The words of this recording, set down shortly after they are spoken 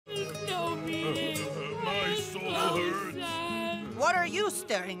My soul hurts. What are you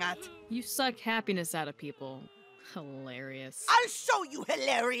staring at? You suck happiness out of people. Hilarious. I'll show you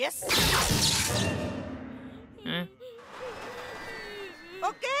hilarious. Huh?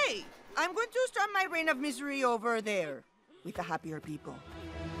 Okay, I'm going to start my reign of misery over there with the happier people.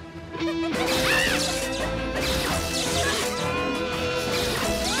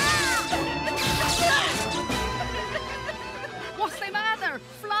 What's the matter?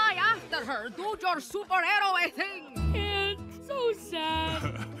 Fly after her. Do your superhero thing. And so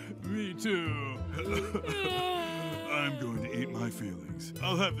sad. Me too. I'm going to eat my feelings.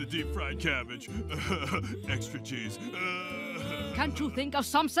 I'll have the deep-fried cabbage. Extra cheese. Can't you think of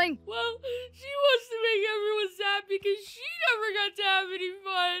something? Well, she wants to make everyone sad because she never got to have any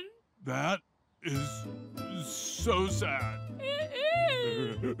fun. That is so sad. It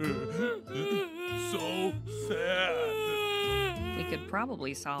is. So sad. We could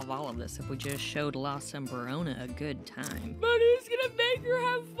probably solve all of this if we just showed La Sombrerona a good time. But who's gonna make her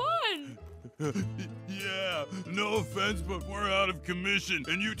have fun? Yeah, no offense, but we're out of commission,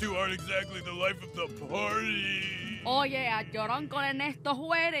 and you two aren't exactly the life of the party. Oh yeah, at your Uncle Ernesto's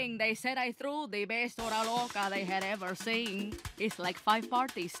wedding, they said I threw the best hora loca they had ever seen. It's like 5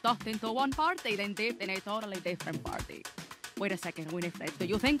 parties stuffed into one party, then dipped in a totally different party. Wait a second, Winifred, do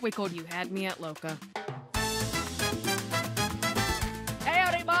you think we could... You had me at Loca. Hey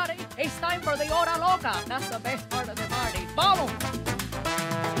everybody, it's time for the hora loca. That's the best part of the party. Vamos!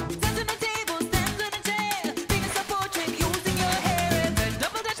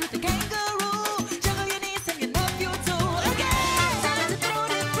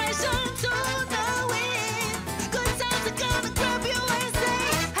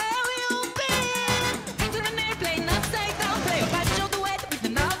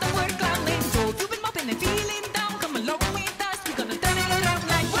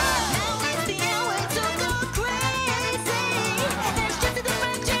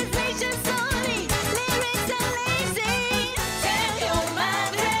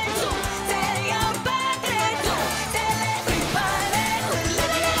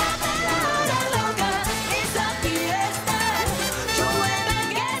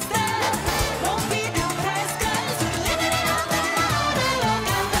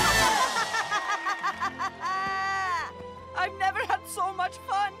 I've never had so much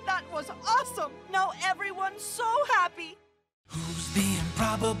fun. That was awesome. Now everyone's so happy. Who's the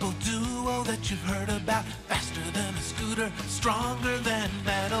improbable duo that you've heard about? Faster than a scooter, stronger than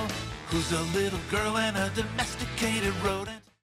metal. Who's a little girl and a domesticated rodent?